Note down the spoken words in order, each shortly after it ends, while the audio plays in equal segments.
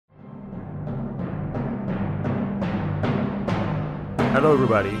Hello,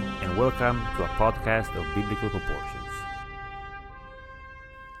 everybody, and welcome to a podcast of Biblical Proportions.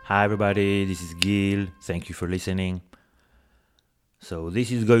 Hi, everybody, this is Gil. Thank you for listening. So,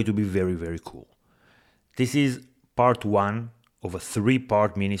 this is going to be very, very cool. This is part one of a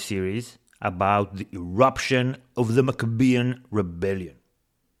three-part mini-series about the eruption of the Maccabean rebellion,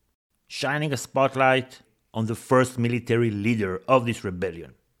 shining a spotlight on the first military leader of this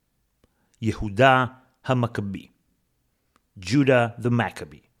rebellion, Yehuda HaMaccabee. Judah the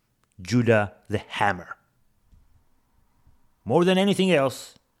Maccabee, Judah the Hammer. More than anything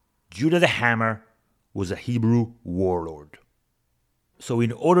else, Judah the Hammer was a Hebrew warlord. So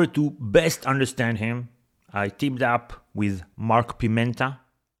in order to best understand him, I teamed up with Mark Pimenta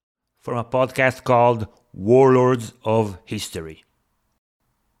from a podcast called Warlords of History.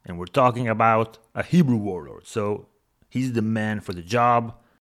 And we're talking about a Hebrew warlord, so he's the man for the job,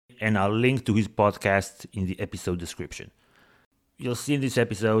 and I'll link to his podcast in the episode description. You'll see in these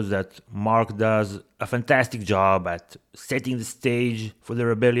episodes that Mark does a fantastic job at setting the stage for the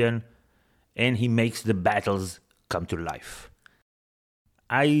rebellion, and he makes the battles come to life.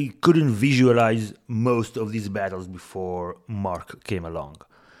 I couldn't visualize most of these battles before Mark came along.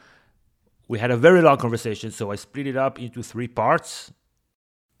 We had a very long conversation, so I split it up into three parts,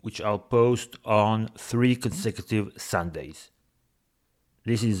 which I'll post on 3 consecutive Sundays.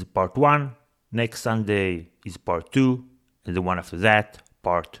 This is part 1, next Sunday is part 2, and the one after that,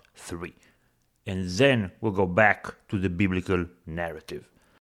 part 3. And then we'll go back to the biblical narrative.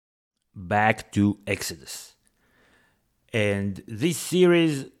 Back to Exodus. And this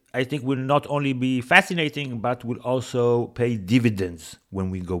series, I think, will not only be fascinating, but will also pay dividends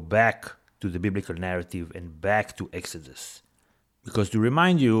when we go back to the biblical narrative and back to Exodus. Because to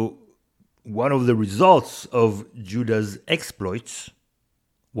remind you, one of the results of Judah's exploits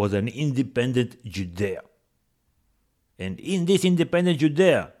was an independent Judea. And in this independent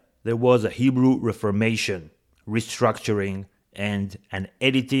Judea, there was a Hebrew Reformation, restructuring, and an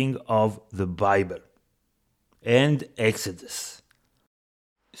editing of the Bible and Exodus.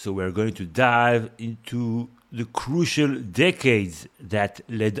 So we're going to dive into the crucial decades that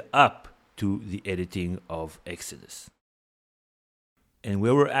led up to the editing of Exodus. And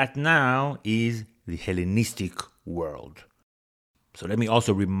where we're at now is the Hellenistic world. So let me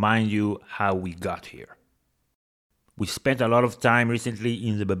also remind you how we got here. We spent a lot of time recently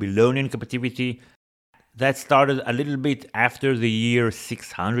in the Babylonian captivity. That started a little bit after the year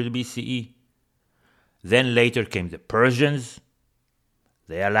 600 BCE. Then later came the Persians.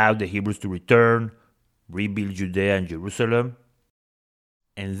 They allowed the Hebrews to return, rebuild Judea and Jerusalem.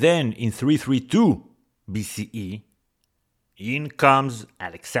 And then in 332 BCE, in comes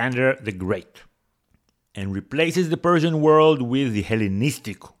Alexander the Great and replaces the Persian world with the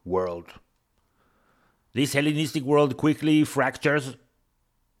Hellenistic world. This Hellenistic world quickly fractures,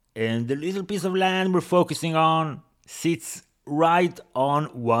 and the little piece of land we're focusing on sits right on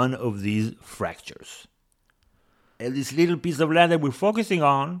one of these fractures. And this little piece of land that we're focusing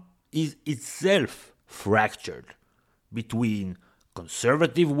on is itself fractured between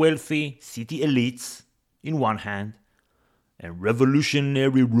conservative, wealthy city elites in one hand and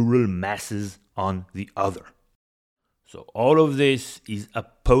revolutionary rural masses on the other. So all of this is a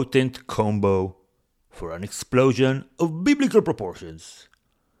potent combo for an explosion of biblical proportions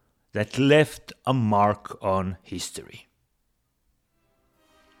that left a mark on history.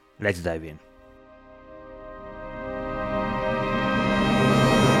 Let's dive in.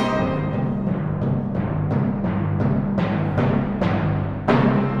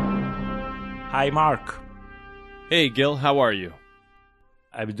 Hi, Mark. Hey, Gil, how are you?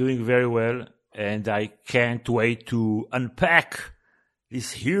 I'm doing very well, and I can't wait to unpack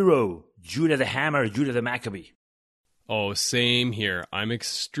this hero, Judah the Hammer, Judah the Maccabee. Oh, same here. I'm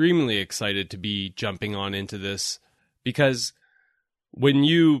extremely excited to be jumping on into this because when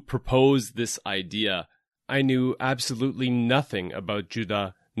you proposed this idea, I knew absolutely nothing about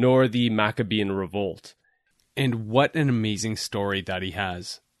Judah nor the Maccabean revolt. And what an amazing story that he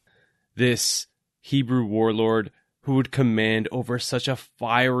has. This Hebrew warlord who would command over such a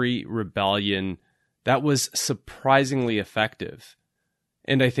fiery rebellion that was surprisingly effective.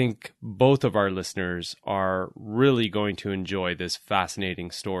 And I think both of our listeners are really going to enjoy this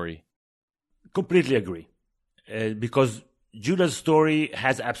fascinating story. Completely agree. Because Judah's story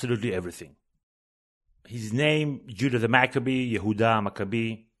has absolutely everything. His name, Judah the Maccabee, Yehuda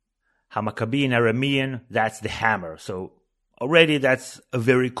Maccabee. HaMaccabee in Aramean, that's the hammer. So already that's a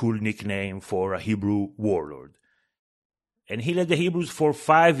very cool nickname for a Hebrew warlord. And he led the Hebrews for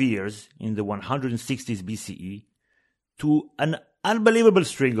 5 years in the 160s BCE to an unbelievable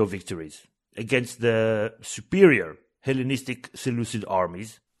string of victories against the superior Hellenistic Seleucid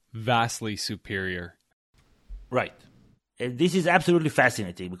armies. Vastly superior. Right. And this is absolutely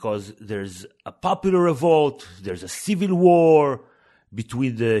fascinating because there's a popular revolt, there's a civil war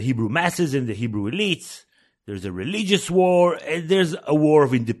between the Hebrew masses and the Hebrew elites, there's a religious war, and there's a war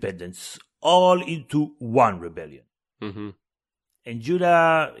of independence, all into one rebellion. Mm-hmm. And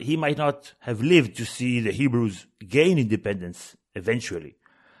Judah, he might not have lived to see the Hebrews gain independence eventually.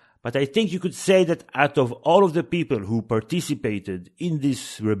 But I think you could say that out of all of the people who participated in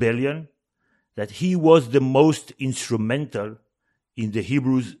this rebellion, that he was the most instrumental in the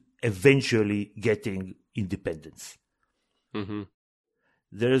Hebrews eventually getting independence. Mm-hmm.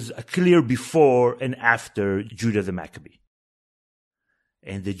 There's a clear before and after Judah the Maccabee.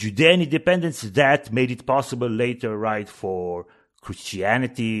 And the Judean independence, that made it possible later, right, for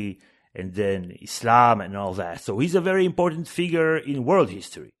Christianity and then Islam and all that. So he's a very important figure in world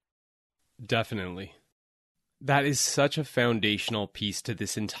history. Definitely. That is such a foundational piece to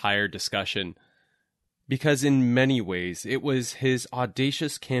this entire discussion, because in many ways it was his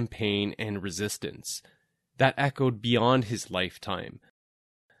audacious campaign and resistance that echoed beyond his lifetime,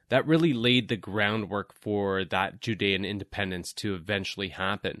 that really laid the groundwork for that Judean independence to eventually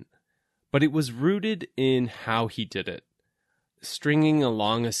happen. But it was rooted in how he did it, stringing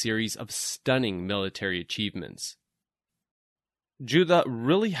along a series of stunning military achievements. Judah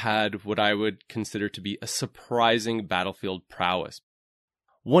really had what I would consider to be a surprising battlefield prowess.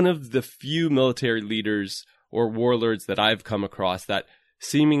 One of the few military leaders or warlords that I've come across that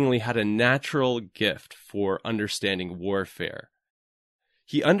seemingly had a natural gift for understanding warfare.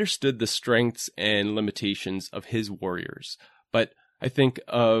 He understood the strengths and limitations of his warriors, but I think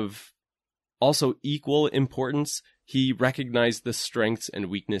of also equal importance, he recognized the strengths and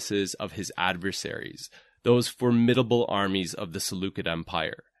weaknesses of his adversaries, those formidable armies of the Seleucid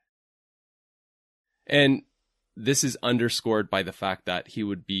Empire. And this is underscored by the fact that he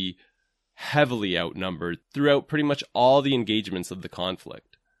would be heavily outnumbered throughout pretty much all the engagements of the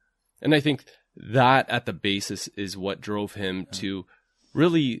conflict. And I think that at the basis is what drove him to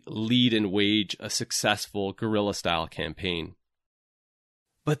really lead and wage a successful guerrilla-style campaign.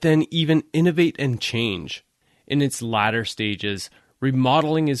 But then even innovate and change. In its latter stages,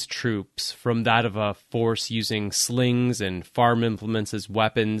 remodeling his troops from that of a force using slings and farm implements as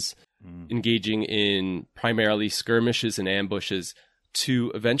weapons, engaging in primarily skirmishes and ambushes,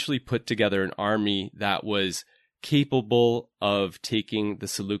 to eventually put together an army that was capable of taking the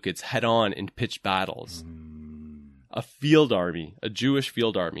Seleucids head-on in pitched battles. A field army, a Jewish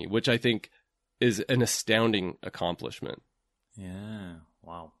field army, which I think is an astounding accomplishment. Yeah,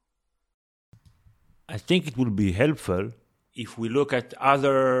 wow. I think it will be helpful if we look at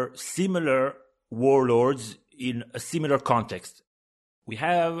other similar warlords in a similar context. We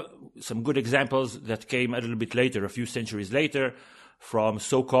have some good examples that came a little bit later, a few centuries later, from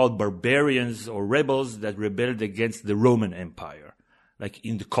so-called barbarians or rebels that rebelled against the Roman Empire, like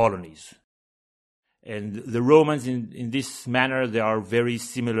in the colonies. And the Romans, in this manner, they are very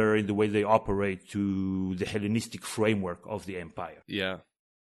similar in the way they operate to the Hellenistic framework of the empire. Yeah.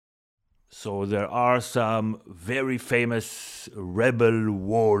 So there are some very famous rebel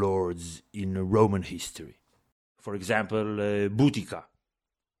warlords in Roman history. For example, Boudica.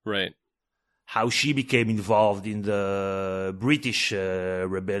 Right. How she became involved in the British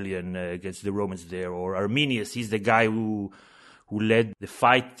rebellion against the Romans there. Or Arminius, he's the guy who led the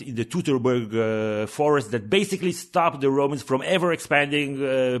fight in the Teutoburg forest that basically stopped the Romans from ever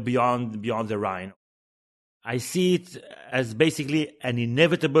expanding beyond the Rhine. I see it as basically an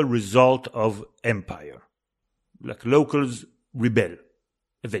inevitable result of empire. Like locals rebel,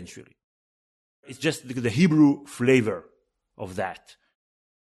 eventually. It's just the Hebrew flavor of that.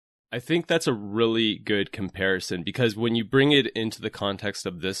 I think that's a really good comparison, because when you bring it into the context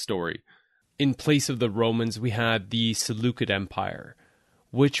of this story, in place of the Romans, we had the Seleucid Empire,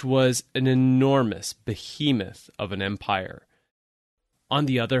 which was an enormous behemoth of an empire. On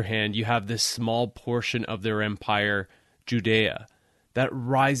the other hand, you have this small portion of their empire, Judea, that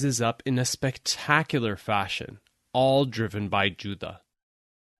rises up in a spectacular fashion, all driven by Judah.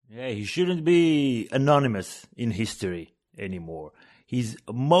 Yeah, he shouldn't be anonymous in history anymore. He's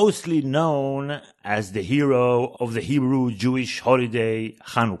mostly known as the hero of the Hebrew Jewish holiday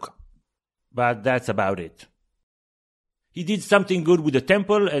Hanukkah. But that's about it. He did something good with the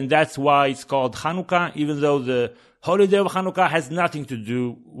temple, and that's why it's called Hanukkah, even though the holiday of Hanukkah has nothing to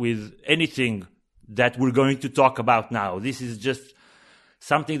do with anything that we're going to talk about now. This is just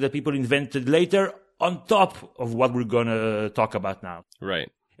something that people invented later on top of what we're going to talk about now. Right.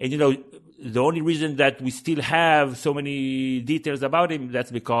 And, the only reason that we still have so many details about him,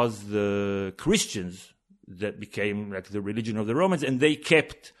 that's because the Christians that became like the religion of the Romans, and they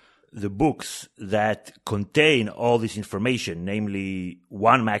kept the books that contain all this information, namely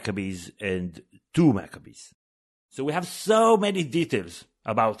 1 Maccabees and 2 Maccabees. So we have so many details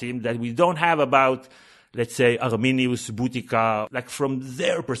about him that we don't have about, let's say, Arminius, Boudica, like from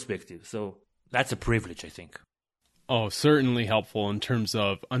their perspective. So that's a privilege, I think. Oh, certainly helpful in terms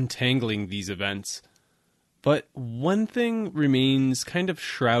of untangling these events. But one thing remains kind of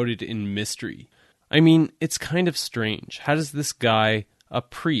shrouded in mystery. I mean, it's kind of strange. How does this guy, a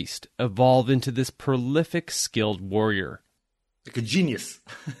priest, evolve into this prolific, skilled warrior? Like a genius.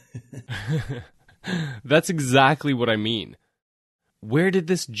 That's exactly what I mean. Where did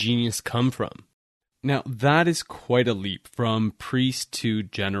this genius come from? Now, that is quite a leap from priest to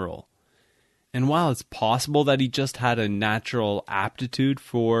general. And while it's possible that he just had a natural aptitude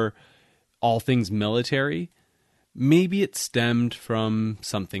for all things military, maybe it stemmed from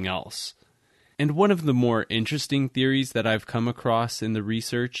something else. And one of the more interesting theories that I've come across in the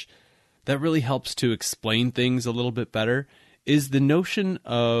research that really helps to explain things a little bit better is the notion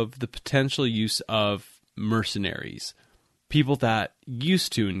of the potential use of mercenaries, people that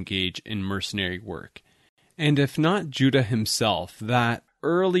used to engage in mercenary work. And if not Judah himself, that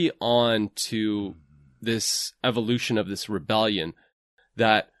early on to this evolution of this rebellion,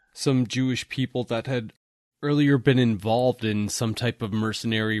 that some Jewish people that had earlier been involved in some type of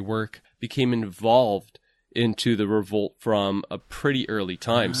mercenary work became involved into the revolt from a pretty early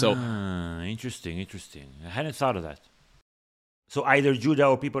time. Interesting. I hadn't thought of that. So either Judah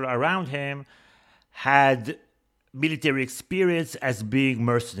or people around him had military experience as being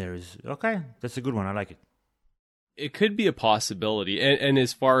mercenaries. Okay, that's a good one. I like it. It could be a possibility. And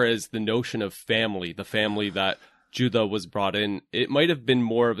as far as the notion of family, the family that Judah was brought in, it might have been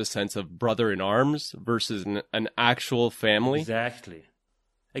more of a sense of brother in arms versus an actual family.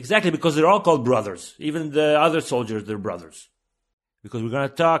 Exactly, because they're all called brothers. Even the other soldiers, they're brothers. Because we're going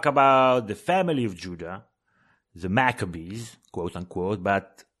to talk about the family of Judah, the Maccabees, quote unquote,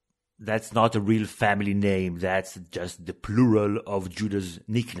 but that's not a real family name. That's just the plural of Judah's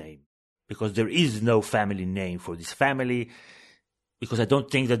nickname. Because there is no family name for this family, because I don't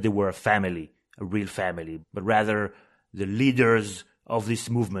think that they were a family, a real family, but rather the leaders of this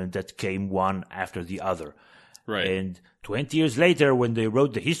movement that came one after the other. Right. And 20 years later, when they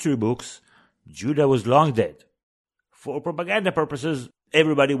wrote the history books, Judah was long dead. For propaganda purposes,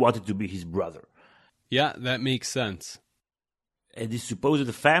 everybody wanted to be his brother. Yeah, that makes sense. And this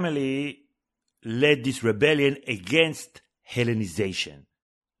supposed family led this rebellion against Hellenization.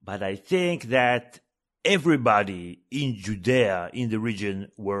 But I think that everybody in Judea, in the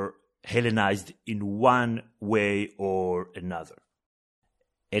region, were Hellenized in one way or another.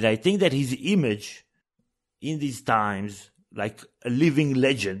 And I think that his image in these times, like a living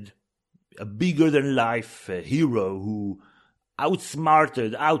legend, a bigger-than-life hero who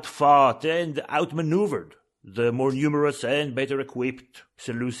outsmarted, outfought, and outmaneuvered the more numerous and better-equipped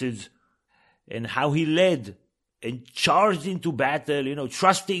Seleucids, and how he led and charged into battle,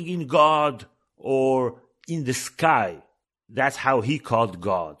 trusting in God or in the sky. That's how he called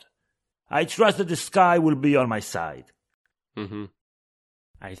God. I trust that the sky will be on my side. Mm-hmm.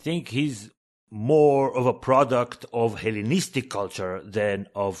 I think he's more of a product of Hellenistic culture than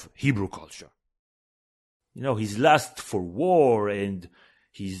of Hebrew culture. His lust for war and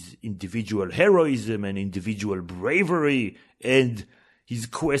his individual heroism and individual bravery and his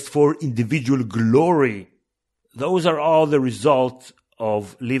quest for individual glory, those are all the result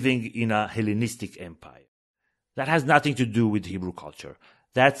of living in a Hellenistic empire. That has nothing to do with Hebrew culture.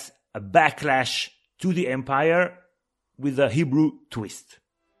 That's a backlash to the empire with a Hebrew twist.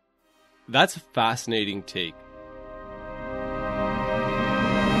 That's a fascinating take.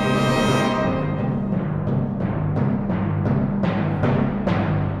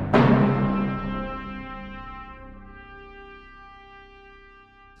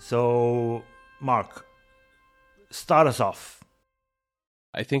 So, Mark, start us off.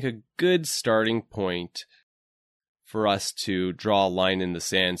 I think a good starting point for us to draw a line in the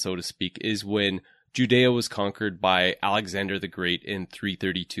sand, so to speak, is when Judea was conquered by Alexander the Great in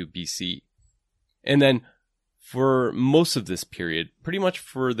 332 BC. And then for most of this period, pretty much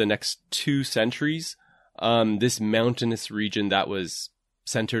for the next 2 centuries, this mountainous region that was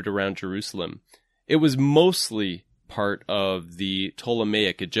centered around Jerusalem, it was mostly part of the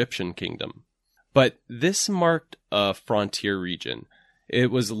Ptolemaic Egyptian kingdom. But this marked a frontier region.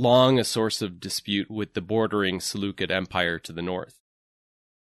 It was long a source of dispute with the bordering Seleucid Empire to the north.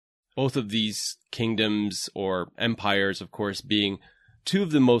 Both of these kingdoms, or empires, of course, being 2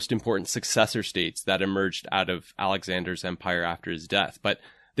 of the most important successor states that emerged out of Alexander's empire after his death. But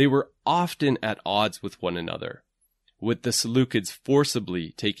they were often at odds with one another, with the Seleucids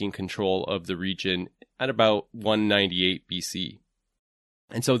forcibly taking control of the region at about 198 BC.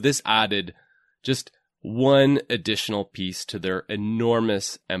 And so this added just one additional piece to their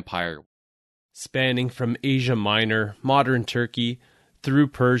enormous empire, spanning from Asia Minor, modern Turkey, through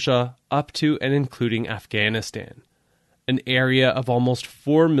Persia, up to and including Afghanistan, an area of almost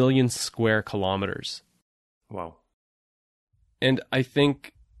 4 million square kilometers. Wow. And I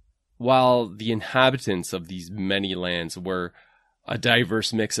think while the inhabitants of these many lands were a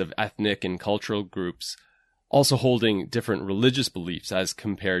diverse mix of ethnic and cultural groups, also holding different religious beliefs as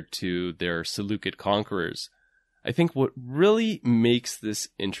compared to their Seleucid conquerors, I think what really makes this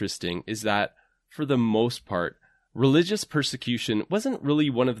interesting is that, for the most part, religious persecution wasn't really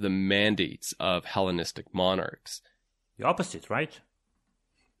one of the mandates of Hellenistic monarchs. The opposite, right?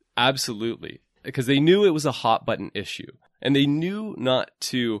 Absolutely. Because they knew it was a hot button issue, and they knew not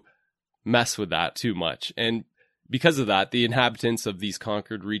to mess with that too much. And because of that, the inhabitants of these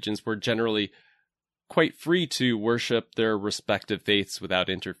conquered regions were generally quite free to worship their respective faiths without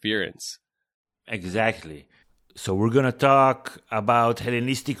interference. Exactly. So we're going to talk about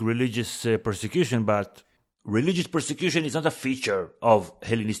Hellenistic religious persecution, but religious persecution is not a feature of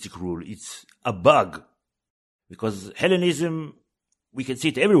Hellenistic rule. It's a bug. Because Hellenism, we can see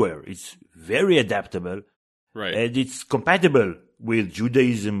it everywhere. It's very adaptable. Right. And it's compatible with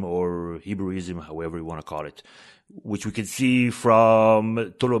Judaism or Hebrewism, however you want to call it, which we can see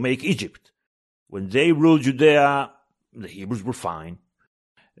from Ptolemaic Egypt. When they ruled Judea, the Hebrews were fine.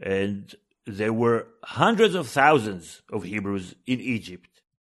 And there were hundreds of thousands of Hebrews in Egypt.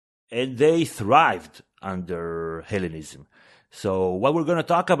 And they thrived under Hellenism. So what we're going to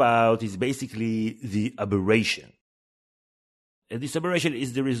talk about is basically the aberration. And this aberration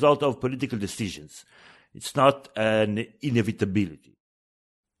is the result of political decisions. It's not an inevitability.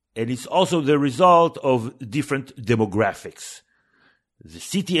 And it's also the result of different demographics. The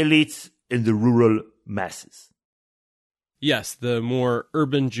city elites and the rural masses. Yes, the more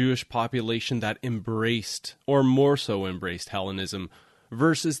urban Jewish population that embraced, or more so embraced, Hellenism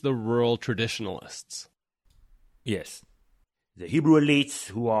versus the rural traditionalists. Yes. The Hebrew elites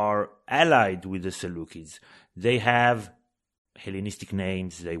who are allied with the Seleucids, they have Hellenistic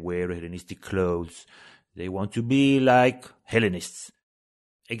names, they wear Hellenistic clothes, they want to be like Hellenists.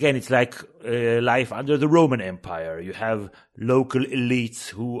 Again, it's like life under the Roman Empire. You have local elites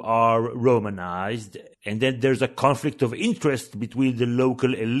who are Romanized, and then there's a conflict of interest between the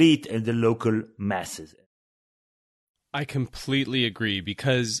local elite and the local masses. I completely agree,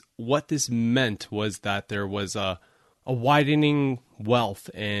 because what this meant was that there was a widening wealth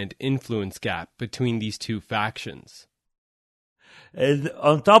and influence gap between these two factions. And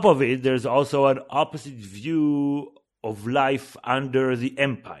on top of it, there's also an opposite view of life under the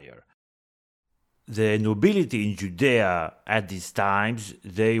empire. The nobility in Judea at these times,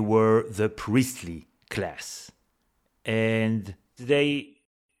 they were the priestly class. And they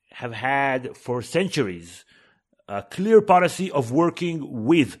have had for centuries a clear policy of working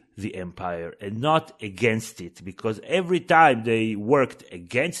with the empire and not against it, because every time they worked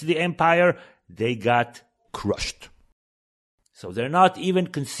against the empire, they got crushed. So they're not even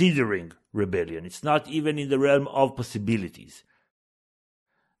considering rebellion. It's not even in the realm of possibilities.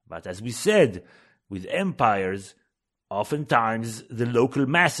 But as we said, with empires, oftentimes the local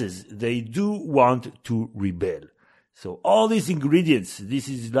masses, they do want to rebel. So all these ingredients, this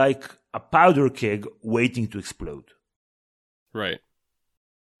is like a powder keg waiting to explode. Right.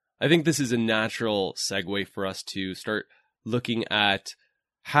 I think this is a natural segue for us to start looking at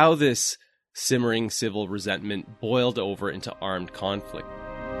how this simmering civil resentment boiled over into armed conflict.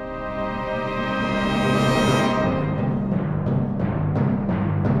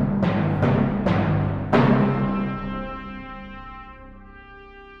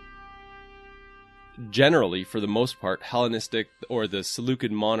 Generally, for the most part, Hellenistic or the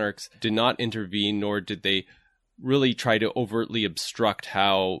Seleucid monarchs did not intervene, nor did they really try to overtly obstruct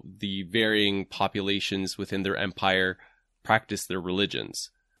how the varying populations within their empire practiced their religions.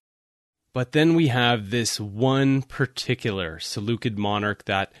 But then we have this one particular Seleucid monarch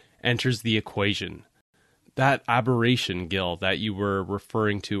that enters the equation. That aberration, Gil, that you were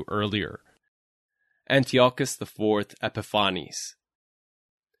referring to earlier. Antiochus IV Epiphanes,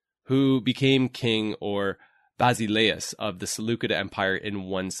 who became king or Basileus of the Seleucid Empire in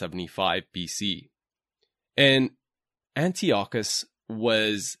 175 BC. And Antiochus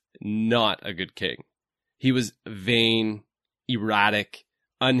was not a good king. He was vain, erratic,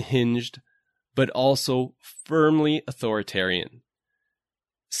 unhinged, but also firmly authoritarian.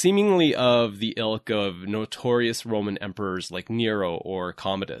 seemingly of the ilk of notorious Roman emperors like Nero or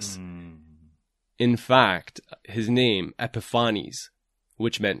Commodus. In fact, his name, Epiphanes,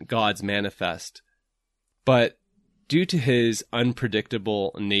 which meant God's manifest. But due to his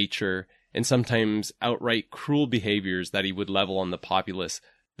unpredictable nature and sometimes outright cruel behaviors that he would level on the populace,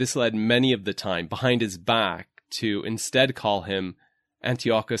 this led many of the time behind his back to instead call him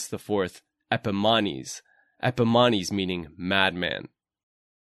Antiochus IV Epimanes, Epimanes meaning madman.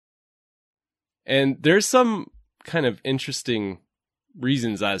 And there's some kind of interesting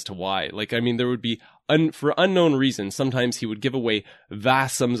reasons as to why. There would be, for unknown reasons, sometimes he would give away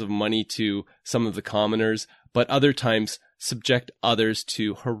vast sums of money to some of the commoners, but other times subject others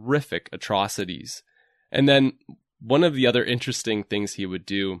to horrific atrocities. And then one of the other interesting things he would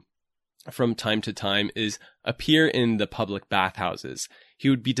do from time to time is appear in the public bathhouses. He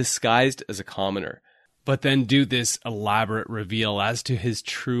would be disguised as a commoner, but then do this elaborate reveal as to his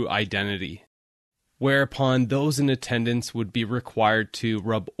true identity, whereupon those in attendance would be required to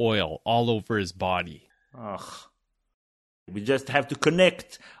rub oil all over his body. Ugh. We just have to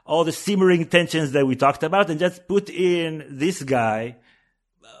connect all the simmering tensions that we talked about and just put in this guy.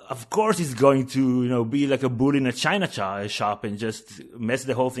 Of course he's going to, be like a bull in a china shop and just mess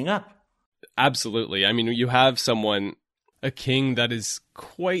the whole thing up. Absolutely. You have someone, a king that is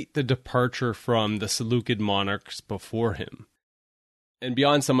quite the departure from the Seleucid monarchs before him. And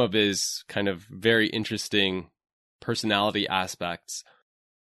beyond some of his kind of very interesting personality aspects,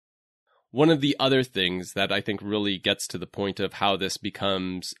 one of the other things that I think really gets to the point of how this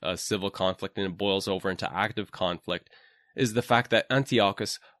becomes a civil conflict and it boils over into active conflict is the fact that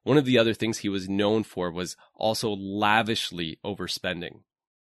Antiochus, one of the other things he was known for was also lavishly overspending,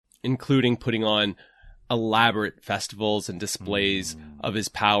 including putting on elaborate festivals and displays of his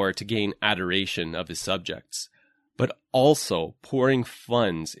power to gain adoration of his subjects, but also pouring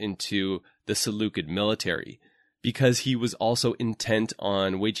funds into the Seleucid military because he was also intent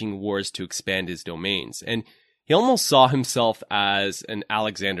on waging wars to expand his domains. And he almost saw himself as an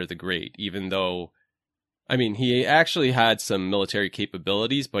Alexander the Great, even though, he actually had some military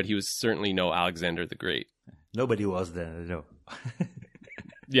capabilities, but he was certainly no Alexander the Great. Nobody was then, no.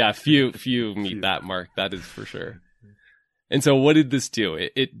 Yeah, few meet that mark, that is for sure. And so what did this do?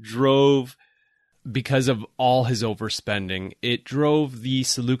 It drove, because of all his overspending, it drove the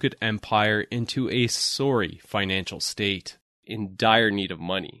Seleucid Empire into a sorry financial state, in dire need of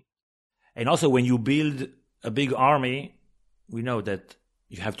money. And also, when you build a big army, we know that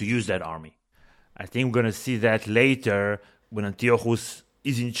you have to use that army. I think we're going to see that later when Antiochus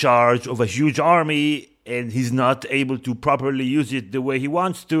is in charge of a huge army and he's not able to properly use it the way he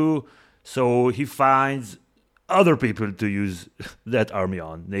wants to, so he finds other people to use that army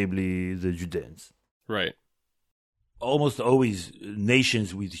on, namely the Judeans. Right. Almost always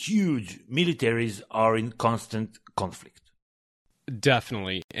nations with huge militaries are in constant conflict.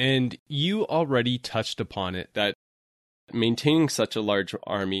 Definitely. And you already touched upon it, that maintaining such a large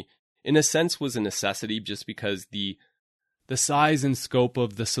army, in a sense, was a necessity just because the size and scope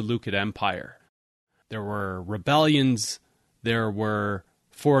of the Seleucid Empire. There were rebellions, there were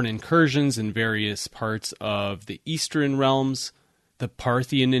foreign incursions in various parts of the eastern realms, the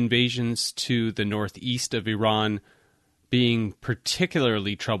Parthian invasions to the northeast of Iran being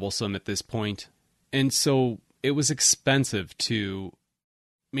particularly troublesome at this point. And so it was expensive to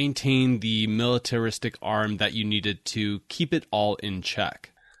maintain the militaristic arm that you needed to keep it all in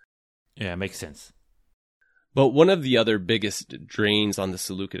check. Yeah, makes sense. But one of the other biggest drains on the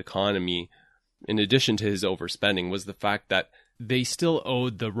Seleucid economy, in addition to his overspending, was the fact that they still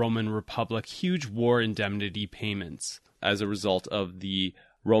owed the Roman Republic huge war indemnity payments as a result of the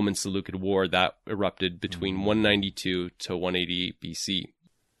Roman-Seleucid War that erupted between 192 to 188 BC.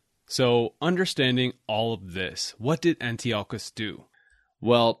 So, understanding all of this, what did Antiochus do?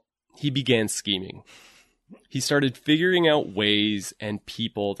 Well, he began scheming. He started figuring out ways and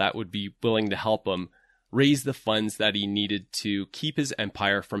people that would be willing to help him raise the funds that he needed to keep his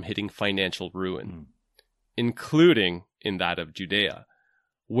empire from hitting financial ruin, including in that of Judea,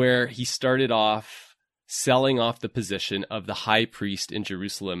 where he started off selling off the position of the high priest in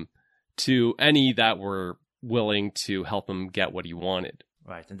Jerusalem to any that were willing to help him get what he wanted.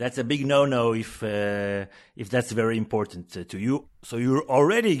 Right, and that's a big no-no if that's very important to you. So you're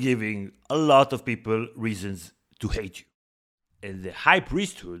already giving a lot of people reasons to hate you. And the high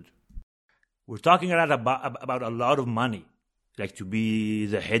priesthood, we're talking about a lot of money, like to be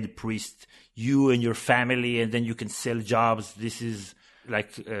the head priest, you and your family, and then you can sell jobs. This is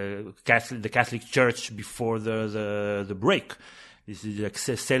like the Catholic Church before the break. This is like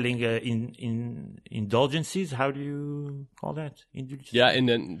selling indulgences. How do you call that? Indulgences? Yeah, in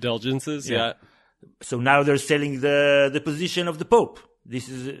indulgences. Yeah. So now they're selling the position of the Pope. This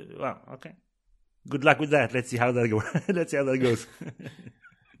is well, okay. Good luck with that. Let's see how that goes. Let's see how that goes.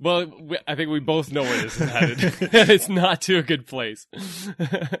 Well, I think we both know where this is headed. It's not to a good place.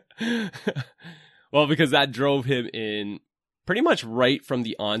 Well, because that drove him in pretty much right from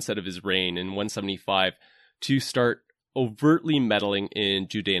the onset of his reign in 175 to start overtly meddling in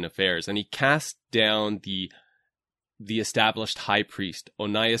Judean affairs. And he cast down the established high priest,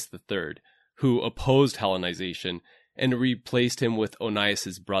 Onias III, who opposed Hellenization, and replaced him with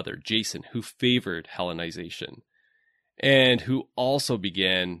Onias's brother, Jason, who favored Hellenization, and who also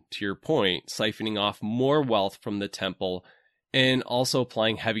began, to your point, siphoning off more wealth from the temple and also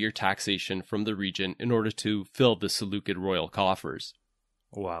applying heavier taxation from the region in order to fill the Seleucid royal coffers.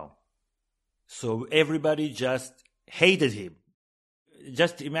 Wow. So everybody just hated him.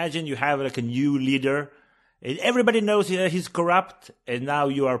 Just imagine you have like a new leader, and everybody knows that he's corrupt, and now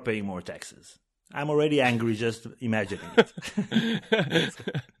you are paying more taxes. I'm already angry just imagining it.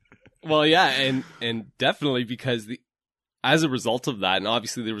 Well, yeah, and definitely because as a result of that, and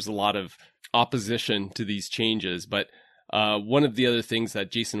obviously there was a lot of opposition to these changes, but one of the other things that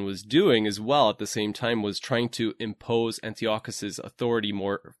Jason was doing as well at the same time was trying to impose Antiochus's authority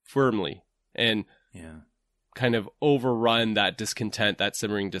more firmly and kind of overrun that discontent, that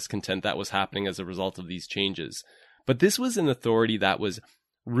simmering discontent that was happening as a result of these changes. But this was an authority that was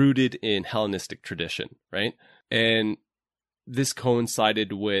rooted in Hellenistic tradition, right? And this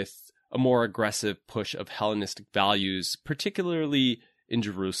coincided with a more aggressive push of Hellenistic values, particularly in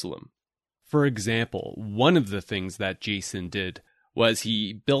Jerusalem. For example, one of the things that Jason did was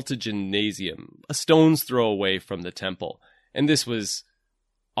he built a gymnasium a stone's throw away from the temple. And this was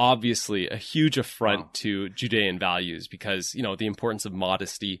obviously a huge affront to Judean values because, you know, the importance of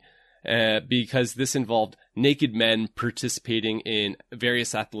modesty, because this involved naked men participating in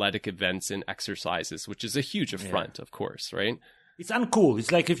various athletic events and exercises, which is a huge affront, of course, right? It's uncool.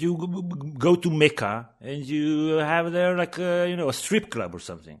 It's like if you go to Mecca and you have there like a strip club or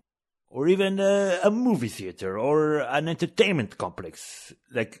something, or even a movie theater or an entertainment complex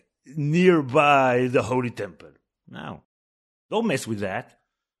like nearby the Holy Temple. No, don't mess with that.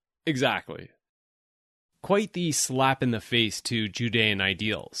 Exactly. Quite the slap in the face to Judean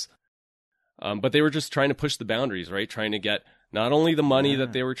ideals. But they were just trying to push the boundaries, right? Trying to get not only the money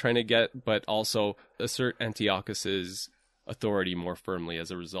that they were trying to get, but also assert Antiochus's authority more firmly as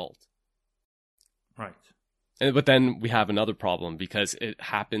a result. Right. But then we have another problem because it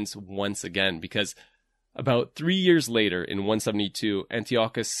happens once again. Because about 3 years later, in 172,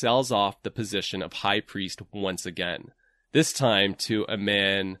 Antiochus sells off the position of high priest once again. This time to a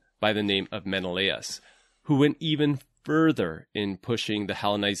man by the name of Menelaus, who went even further in pushing the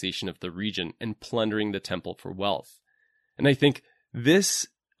Hellenization of the region and plundering the temple for wealth. And I think this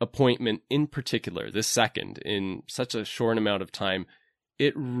appointment in particular, this second, in such a short amount of time,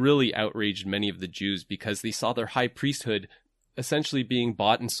 it really outraged many of the Jews because they saw their high priesthood essentially being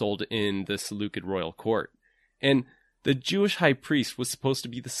bought and sold in the Seleucid royal court. And the Jewish high priest was supposed to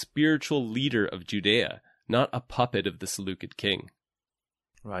be the spiritual leader of Judea, not a puppet of the Seleucid king.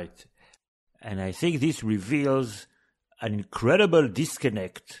 Right. And I think this reveals an incredible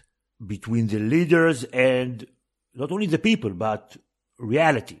disconnect between the leaders and not only the people, but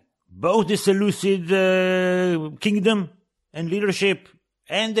reality. Both the Seleucid kingdom and leadership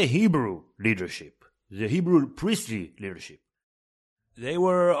and the Hebrew leadership, the Hebrew priestly leadership. They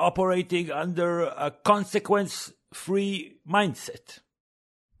were operating under a consequence-free mindset.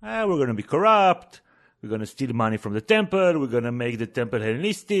 We're going to be corrupt. We're going to steal money from the temple. We're going to make the temple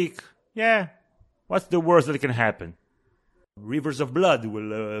Hellenistic. Yeah, what's the worst that can happen? Rivers of blood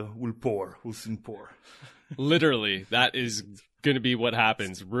will soon pour. Literally, that is going to be what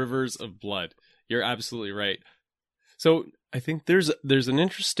happens. Rivers of blood. You're absolutely right. So I think there's an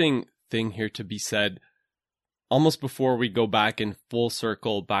interesting thing here to be said almost before we go back in full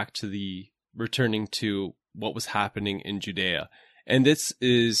circle back to the returning to what was happening in Judea. And this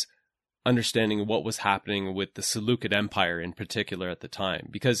is understanding what was happening with the Seleucid Empire in particular at the time,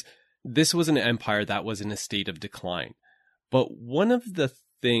 because this was an empire that was in a state of decline. But one of the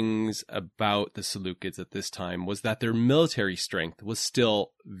things about the Seleucids at this time was that their military strength was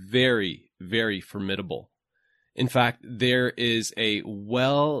still very, very formidable. In fact, there is a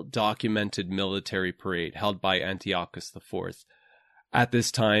well-documented military parade held by Antiochus IV at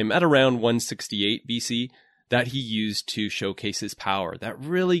this time, at around 168 BC, that he used to showcase his power. That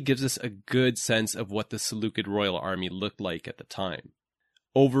really gives us a good sense of what the Seleucid royal army looked like at the time.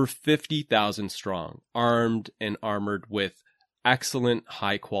 Over 50,000 strong, armed and armored with excellent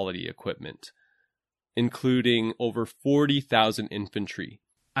high-quality equipment, including over 40,000 infantry,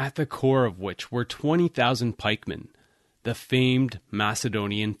 at the core of which were 20,000 pikemen, the famed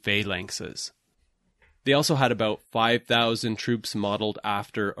Macedonian phalanxes. They also had about 5,000 troops modeled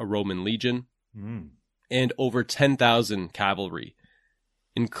after a Roman legion, and over 10,000 cavalry,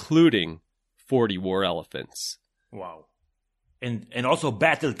 including 40 war elephants. Wow. And also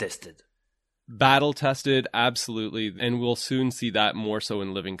battle-tested. Battle-tested, absolutely, and we'll soon see that more so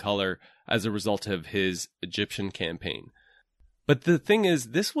in living color as a result of his Egyptian campaign. But the thing is,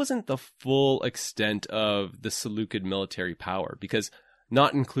 this wasn't the full extent of the Seleucid military power, because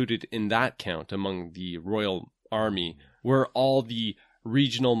not included in that count among the royal army were all the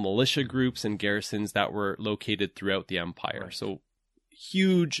regional militia groups and garrisons that were located throughout the empire. Right. So,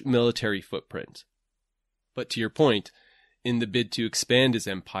 huge military footprint. But to your point, in the bid to expand his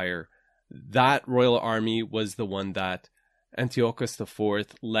empire, that royal army was the one that Antiochus IV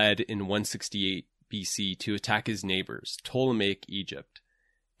led in 168 BC to attack his neighbors, Ptolemaic Egypt.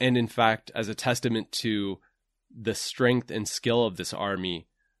 And in fact, as a testament to the strength and skill of this army,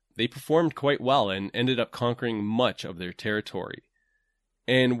 they performed quite well and ended up conquering much of their territory.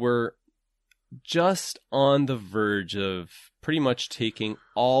 And were just on the verge of pretty much taking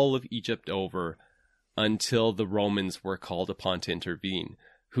all of Egypt over until the Romans were called upon to intervene,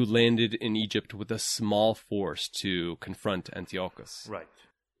 who landed in Egypt with a small force to confront Antiochus. Right.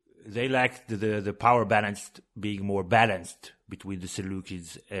 They lacked the power balance being more balanced between the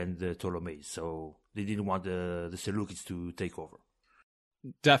Seleucids and the Ptolemies, so they didn't want the Seleucids to take over.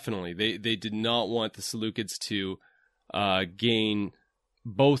 Definitely. They did not want the Seleucids to gain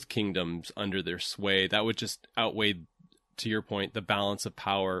both kingdoms under their sway. That would just outweigh, to your point, the balance of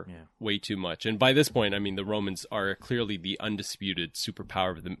power way too much. And by this point, I mean, the Romans are clearly the undisputed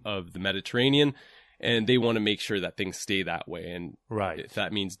superpower of the Mediterranean, and they want to make sure that things stay that way. And if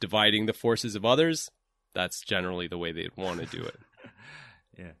that means dividing the forces of others, that's generally the way they'd want to do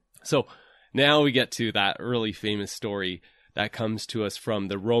it. So now we get to that early famous story that comes to us from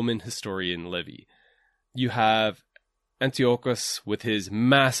the Roman historian Livy. You have Antiochus with his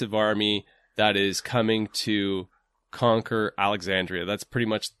massive army that is coming to conquer Alexandria. That's pretty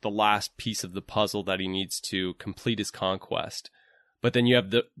much the last piece of the puzzle that he needs to complete his conquest. But then you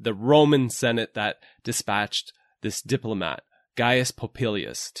have the Roman Senate that dispatched this diplomat, Gaius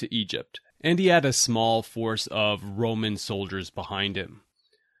Popilius, to Egypt. And he had a small force of Roman soldiers behind him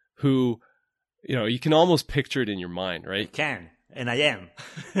who, you know, you can almost picture it in your mind, right? I can, and I am.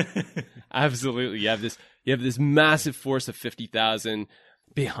 Absolutely. You have this massive force of 50,000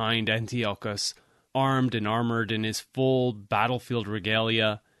 behind Antiochus, armed and armored in his full battlefield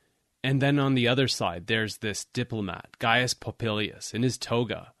regalia. And then on the other side, there's this diplomat, Gaius Popilius, in his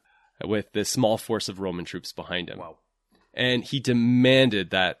toga, with this small force of Roman troops behind him. Wow. And he demanded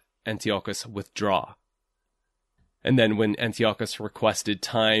that Antiochus withdraw. And then when Antiochus requested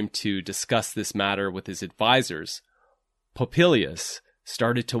time to discuss this matter with his advisors, Popilius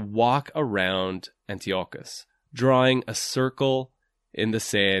started to walk around Antiochus, drawing a circle in the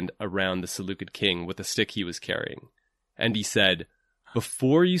sand around the Seleucid king with a stick he was carrying. And he said,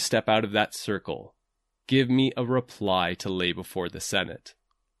 "Before you step out of that circle, give me a reply to lay before the Senate."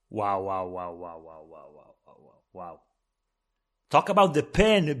 Wow. Talk about the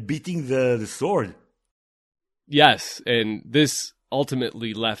pen beating the sword. Yes, and this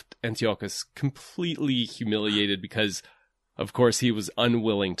ultimately left Antiochus completely humiliated because, of course, he was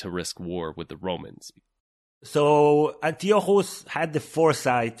unwilling to risk war with the Romans. So Antiochus had the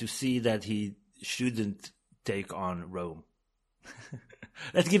foresight to see that he shouldn't take on Rome.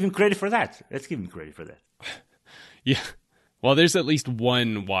 Let's give him credit for that. Yeah. Well, there's at least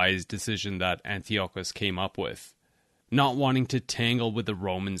one wise decision that Antiochus came up with, not wanting to tangle with the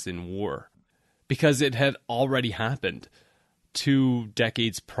Romans in war, because it had already happened 2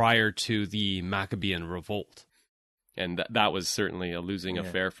 decades prior to the Maccabean revolt. And that was certainly a losing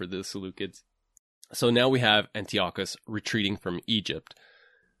affair for the Seleucids. So now we have Antiochus retreating from Egypt,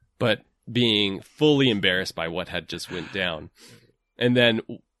 but being fully embarrassed by what had just went down. And then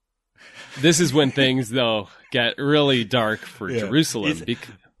this is when things, though, get really dark for Jerusalem.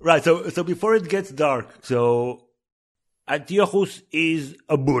 Right, so before it gets dark, so Antiochus is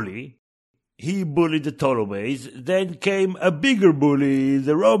a bully. He bullied the Ptolemies. Then came a bigger bully,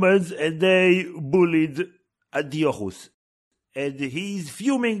 the Romans, and they bullied Antiochus. And he's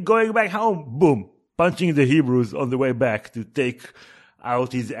fuming, going back home. Boom. Punching the Hebrews on the way back to take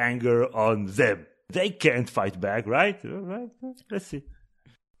out his anger on them. They can't fight back, right? Let's see.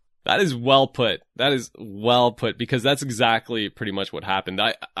 That is well put. Because that's exactly pretty much what happened.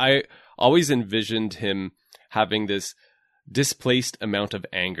 I always envisioned him having this displaced amount of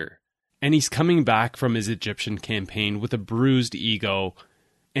anger. And he's coming back from his Egyptian campaign with a bruised ego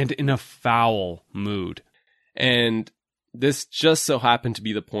and in a foul mood. And this just so happened to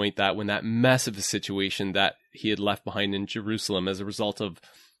be the point that when that mess of a situation that he had left behind in Jerusalem as a result of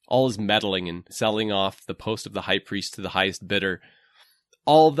all his meddling and selling off the post of the high priest to the highest bidder,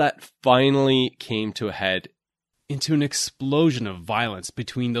 all of that finally came to a head into an explosion of violence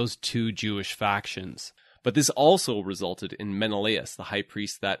between those two Jewish factions. But this also resulted in Menelaus, the high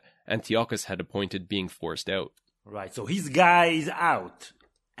priest that Antiochus had appointed, being forced out. Right, so his guy is out.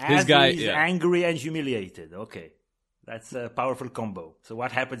 He's angry and humiliated. Okay, that's a powerful combo. So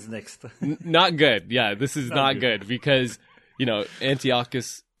what happens next? Not good. Yeah, this is not good because,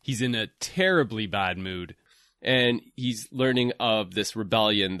 Antiochus, he's in a terribly bad mood. And he's learning of this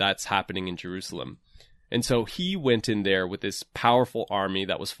rebellion that's happening in Jerusalem. And so he went in there with this powerful army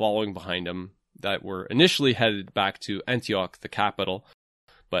that was following behind him, that were initially headed back to Antioch, the capital,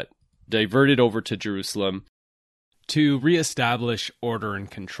 but diverted over to Jerusalem to reestablish order and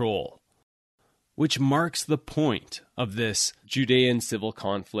control, which marks the point of this Judean civil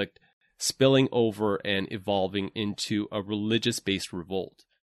conflict spilling over and evolving into a religious-based revolt.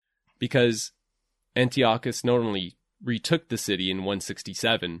 Because Antiochus not only retook the city in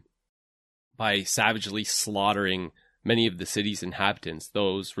 167 by savagely slaughtering many of the city's inhabitants,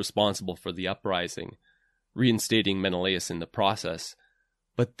 those responsible for the uprising, reinstating Menelaus in the process.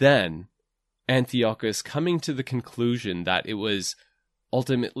 But then, Antiochus coming to the conclusion that it was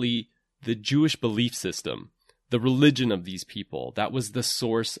ultimately the Jewish belief system, the religion of these people, that was the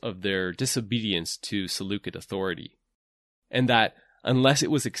source of their disobedience to Seleucid authority. And that unless it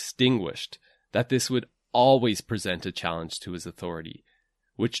was extinguished, that this would always present a challenge to his authority,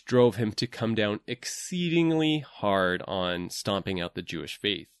 which drove him to come down exceedingly hard on stomping out the Jewish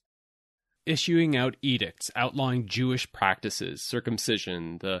faith. Issuing out edicts outlawing Jewish practices,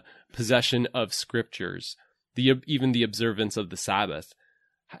 circumcision, the possession of scriptures, even the observance of the Sabbath,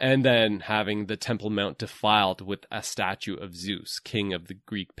 and then having the Temple Mount defiled with a statue of Zeus, king of the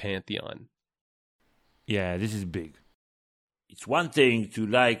Greek pantheon. Yeah, this is big. It's one thing to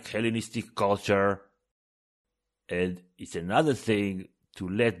like Hellenistic culture, and it's another thing to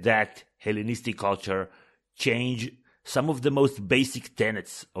let that Hellenistic culture change some of the most basic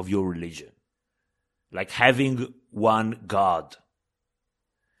tenets of your religion, like having one God.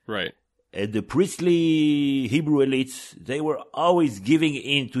 Right. And the priestly Hebrew elites, they were always giving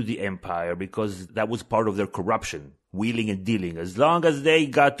in to the empire because that was part of their corruption, wheeling and dealing. As long as they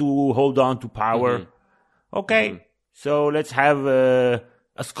got to hold on to power, okay, so let's have a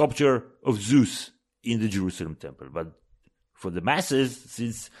sculpture of Zeus in the Jerusalem temple. But for the masses,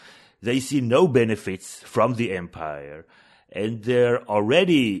 since they see no benefits from the empire, and they're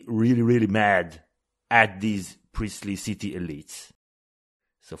already really, really mad at these priestly city elites.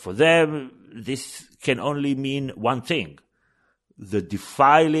 So for them, this can only mean one thing: the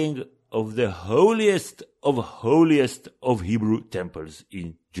defiling of the holiest of Hebrew temples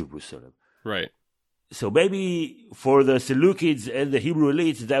in Jerusalem. Right. So maybe for the Seleucids and the Hebrew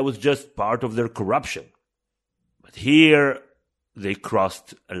elites, that was just part of their corruption. But here, they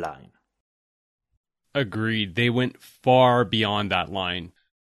crossed a line. Agreed. They went far beyond that line.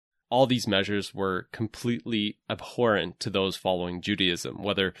 All these measures were completely abhorrent to those following Judaism,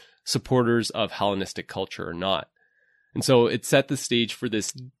 whether supporters of Hellenistic culture or not. And so it set the stage for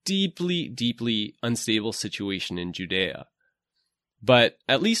this deeply, deeply unstable situation in Judea. But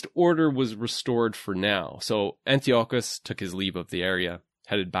at least order was restored for now. So Antiochus took his leave of the area,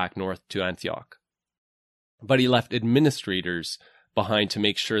 headed back north to Antioch. But he left administrators behind to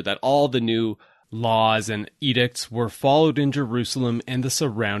make sure that all the new laws and edicts were followed in Jerusalem and the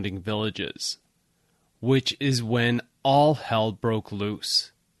surrounding villages, which is when all hell broke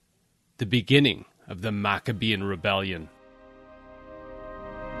loose, the beginning of the Maccabean rebellion.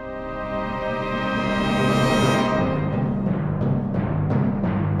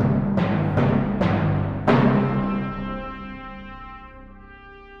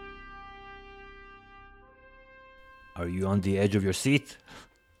 Are you on the edge of your seat?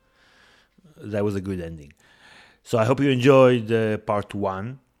 That was a good ending. So I hope you enjoyed part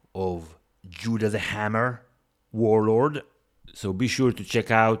 1 of Judah the Hammer, Warlord. So be sure to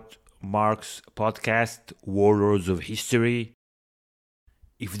check out Mark's podcast, Warlords of History.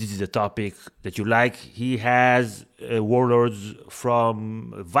 If this is a topic that you like, he has warlords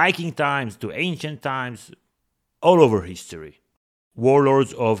from Viking times to ancient times, all over history.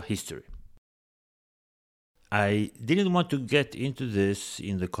 Warlords of History. I didn't want to get into this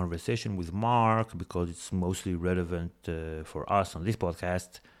in the conversation with Mark because it's mostly relevant for us on this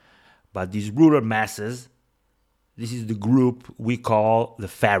podcast. But these rural masses, This is the group we call the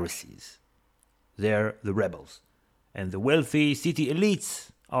Pharisees. They're the rebels. And the wealthy city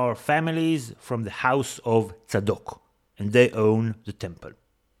elites are families from the house of Tzadok, and they own the temple.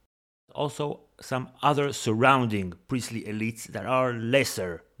 Also, some other surrounding priestly elites that are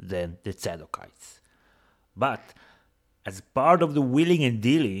lesser than the Tzadokites. But as part of the wheeling and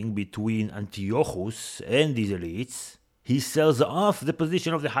dealing between Antiochus and these elites, he sells off the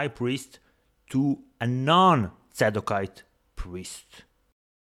position of the high priest to a non-Tzadokite priest.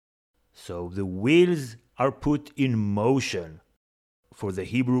 So the wheels are put in motion for the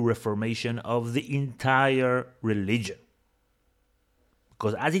Hebrew reformation of the entire religion.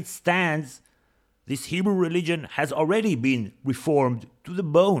 Because as it stands, this Hebrew religion has already been reformed to the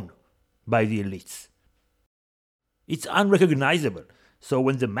bone by the elites. It's unrecognizable. So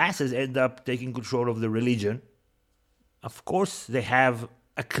when the masses end up taking control of the religion, of course they have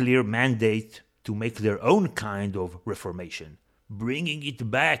a clear mandate to make their own kind of reformation, bringing it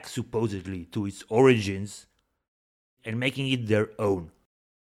back supposedly to its origins and making it their own.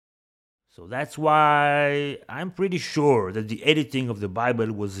 So that's why I'm pretty sure that the editing of the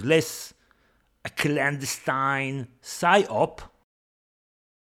Bible was less a clandestine psyop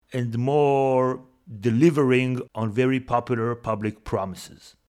and more delivering on very popular public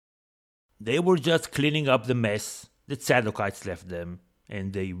promises. They were just cleaning up the mess the Tzadokites left them,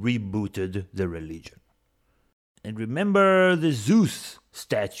 and they rebooted the religion. And remember the Zeus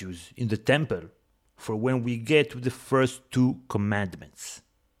statues in the temple for when we get to the first two commandments.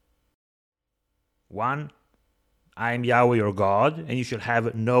 1, I am Yahweh your God, and you shall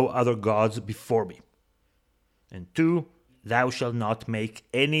have no other gods before me. And 2, thou shalt not make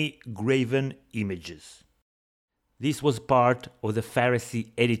any graven images. This was part of the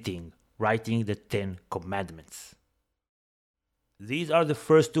Pharisee editing, writing the 10 commandments. These are the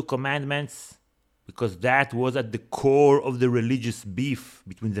first two commandments because that was at the core of the religious beef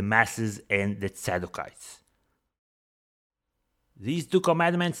between the masses and the Tzadokites. These two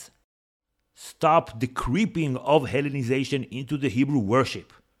commandments stop the creeping of Hellenization into the Hebrew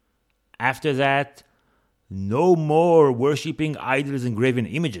worship. After that, no more worshipping idols and graven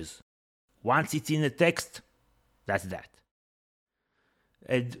images. Once it's in the text, that's that.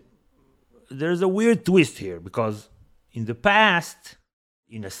 And there's a weird twist here because in the past,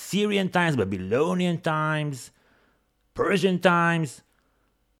 in Assyrian times, Babylonian times, Persian times,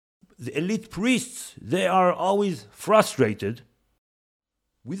 the elite priests, they are always frustrated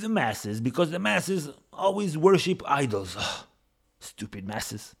with the masses because the masses always worship idols. Ugh, stupid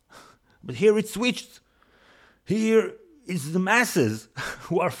masses. But here it switched. Here it's the masses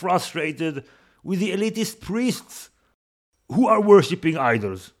who are frustrated with the elitist priests who are worshipping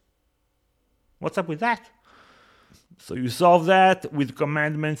idols. What's up with that? So you solve that with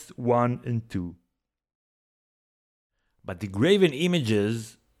commandments 1 and 2. But the graven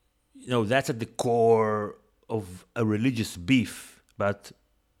images, that's at the core of a religious beef. But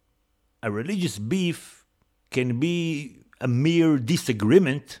a religious beef can be a mere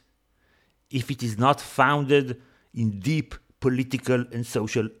disagreement if it is not founded in deep political and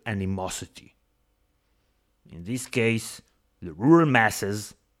social animosity. In this case, the rural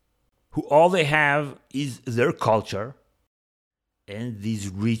masses, who all they have is their culture, and these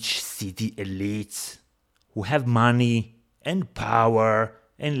rich city elites who have money and power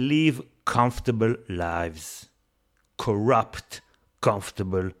and live comfortable lives. Corrupt,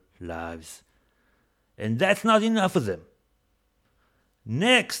 comfortable lives. And that's not enough of them.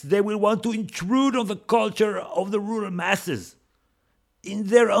 Next, they will want to intrude on the culture of the rural masses in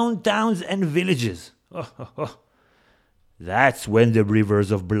their own towns and villages. That's when the rivers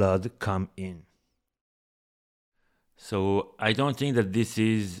of blood come in. So I don't think that this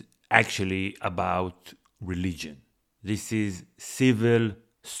is actually about religion. This is civil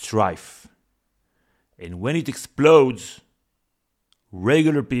strife. And when it explodes,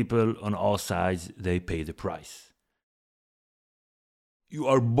 regular people on all sides, they pay the price. You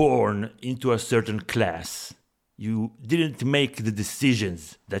are born into a certain class. You didn't make the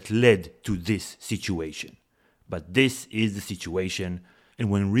decisions that led to this situation. But this is the situation, and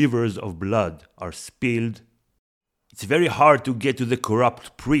when rivers of blood are spilled, it's very hard to get to the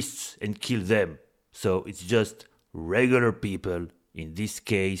corrupt priests and kill them. So it's just regular people, in this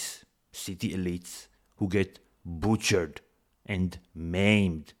case, city elites, who get butchered and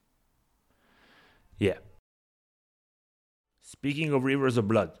maimed. Yeah. Speaking of rivers of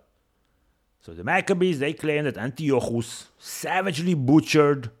blood, so the Maccabees, they claim that Antiochus savagely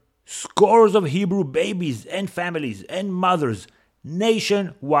butchered scores of Hebrew babies and families and mothers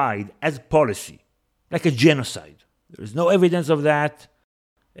nationwide as policy, like a genocide. There is no evidence of that,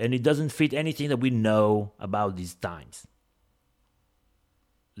 and it doesn't fit anything that we know about these times.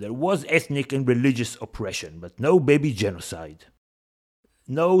 There was ethnic and religious oppression, but no baby genocide.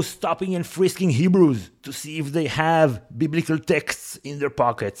 No stopping and frisking Hebrews to see if they have biblical texts in their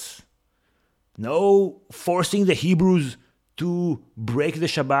pockets. No forcing the Hebrews to break the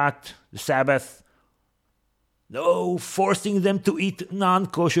Shabbat, the Sabbath. No forcing them to eat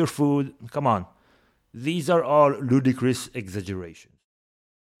non-kosher food. Come on. These are all ludicrous exaggerations.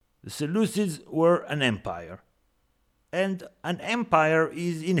 The Seleucids were an empire. And an empire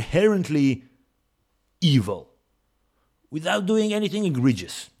is inherently evil, without doing anything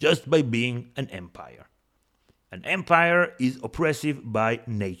egregious, just by being an empire. An empire is oppressive by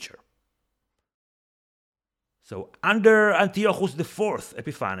nature. So under Antiochus IV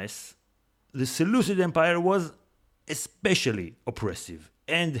Epiphanes, the Seleucid Empire was especially oppressive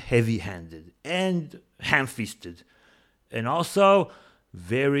and heavy-handed and ham-fisted, and also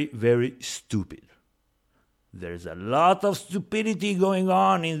very, very stupid. There's a lot of stupidity going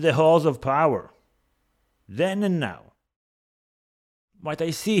on in the halls of power, then and now. What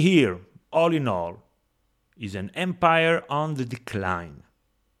I see here, all in all, is an empire on the decline,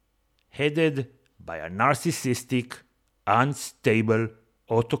 headed by a narcissistic, unstable,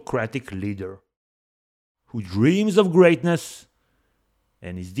 autocratic leader who dreams of greatness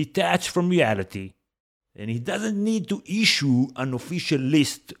and is detached from reality, and he doesn't need to issue an official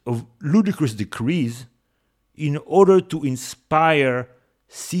list of ludicrous decrees in order to inspire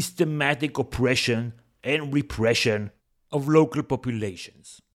systematic oppression and repression of local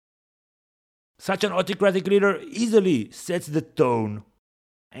populations. Such an autocratic leader easily sets the tone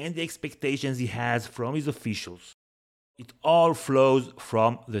and the expectations he has from his officials. It all flows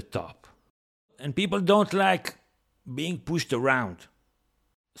from the top. And people don't like being pushed around.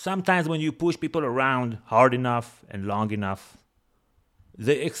 Sometimes when you push people around hard enough and long enough,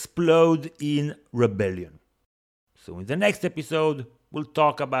 they explode in rebellion. So in the next episode, we'll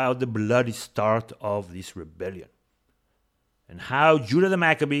talk about the bloody start of this rebellion and how Judah the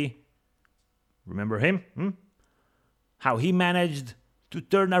Maccabee, remember him? How he managed to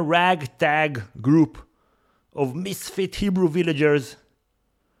turn a ragtag group of misfit Hebrew villagers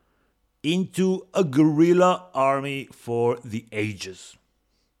into a guerrilla army for the ages.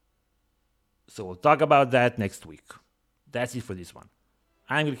 So we'll talk about that next week. That's it for this one.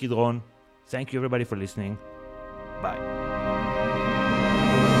 I'm Gil Kidron. Thank you everybody for listening. Bye.